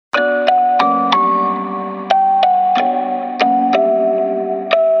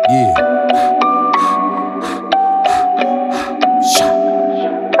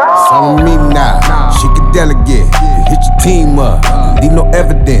Follow me now, she can delegate. Hit your team up, need no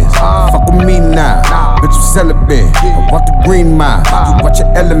evidence. Fuck with me now, bitch, I'm celibate. I want the green mile, you watch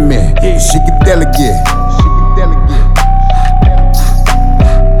your element. She can delegate.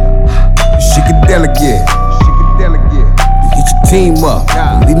 She can delegate. Hit your team up,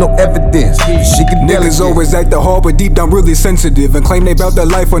 need no evidence. She can delegate. Niggas always act the hard, but deep down really sensitive, and claim they bout their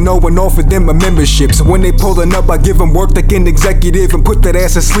life when no one offered them a membership. So when they pulling up, I give them work like an executive and put that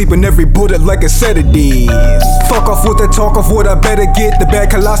ass to sleep in every bullet like a sedative. Fuck off with the talk of what I better get. The bad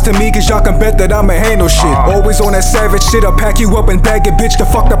collapse to me, cause y'all can bet that I'ma handle shit. Always on that savage shit, I'll pack you up and bag it, bitch. The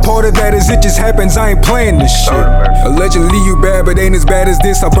fucked up part of that is it just happens, I ain't playing this shit. Allegedly you bad, but ain't as bad as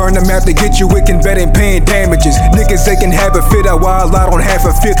this. I'll burn the map to get you, it can bet ain't paying damages. Niggas, they can have a fit, I wild out on half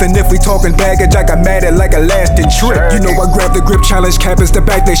a fifth. And if we talking baggage, I got mad at like a lasting trip. You know I grab the grip, challenge cappers to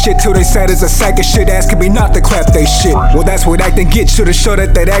back they shit till they sad as a sack of shit, asking me not to clap they shit. Well, that's what acting get, should've shut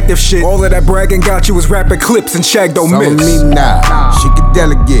at that active shit. All of that bragging got you was rapping clips and Shaq don't Follow miss. me now, she can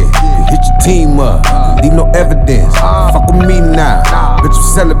delegate. Hit your team up, need no evidence. Fuck with me now, bitch, I'm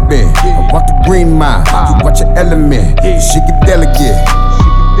celibate. I want the green mile, you watch your element. She can delegate.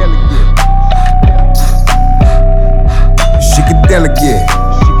 She can delegate.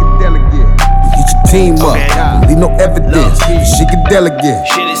 Hit your team up, need no evidence. She can delegate.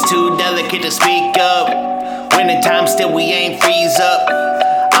 Shit is too delicate to speak up. Winter time still we ain't freeze up.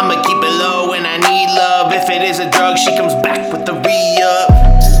 I'ma keep it low when I need love. If it is a drug, she comes back with the re-up.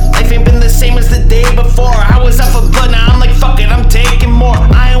 Life ain't been the same as the day before. I was out for blood, now I'm like fuck it, I'm taking more.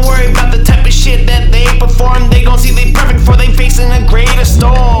 I ain't worried about the type of shit that they perform. They gon' see they perfect before they facing a greater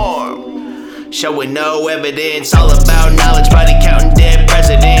storm. Showing no evidence, all about knowledge, body counting dead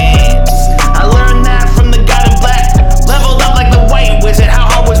presidents. I learned that from the god in black. Leveled up like the white wizard, how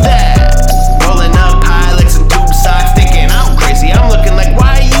hard was that? Rolling up high like some tube socks, thinking I'm crazy, I'm looking like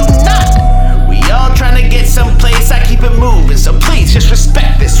why are you not? We all trying to get someplace, I keep it moving, so please just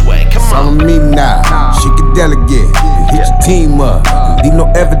respect this way, come Follow on. me now, she can delegate. Hit your team up, need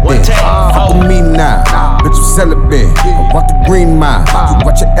no evidence. Fuck with me now, bitch, I'm celibate. I want the green mile, you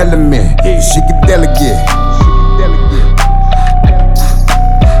watch your element. She can delegate.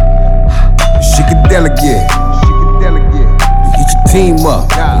 She can delegate. Hit your team up,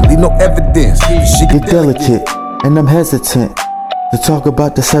 need no evidence. She can Get delicate, and I'm hesitant to talk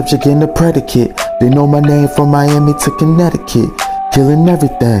about the subject and the predicate. They know my name from Miami to Connecticut. Killing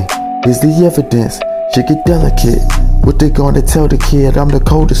everything is the evidence. She get delicate. What they gonna tell the kid? I'm the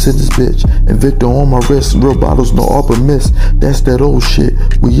coldest in this bitch. And Victor on my wrist, real bottles, no upper miss. That's that old shit.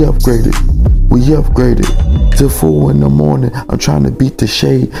 We upgraded. Till 4 in the morning, I'm trying to beat the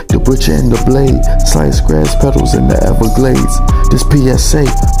shade, the butcher and the blade, slice grass petals in the Everglades. This PSA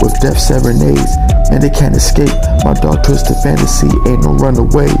with death serenades, man, they can't escape. My dark twisted fantasy ain't no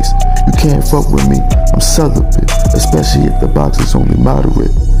runaways. You can't fuck with me, I'm celibate, especially if the box is only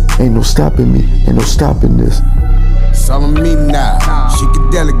moderate. Ain't no stopping me, ain't no stopping this. Follow me now, she can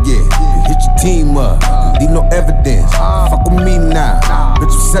delegate. Hit your team up, need no evidence. Fuck with me now,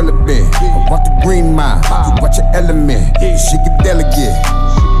 bitch, I'm celibate. I want the green mile, you watch your element. She can delegate.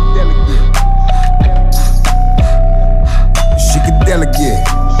 She can delegate.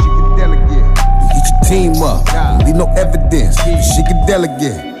 Hit your team up, need no evidence. She can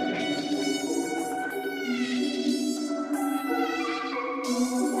delegate.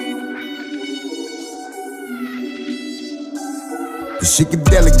 She can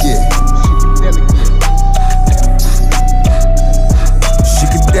delegate. She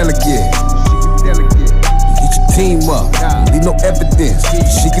can delegate. Hit your team up, need no evidence.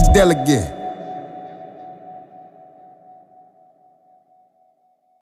 She can delegate.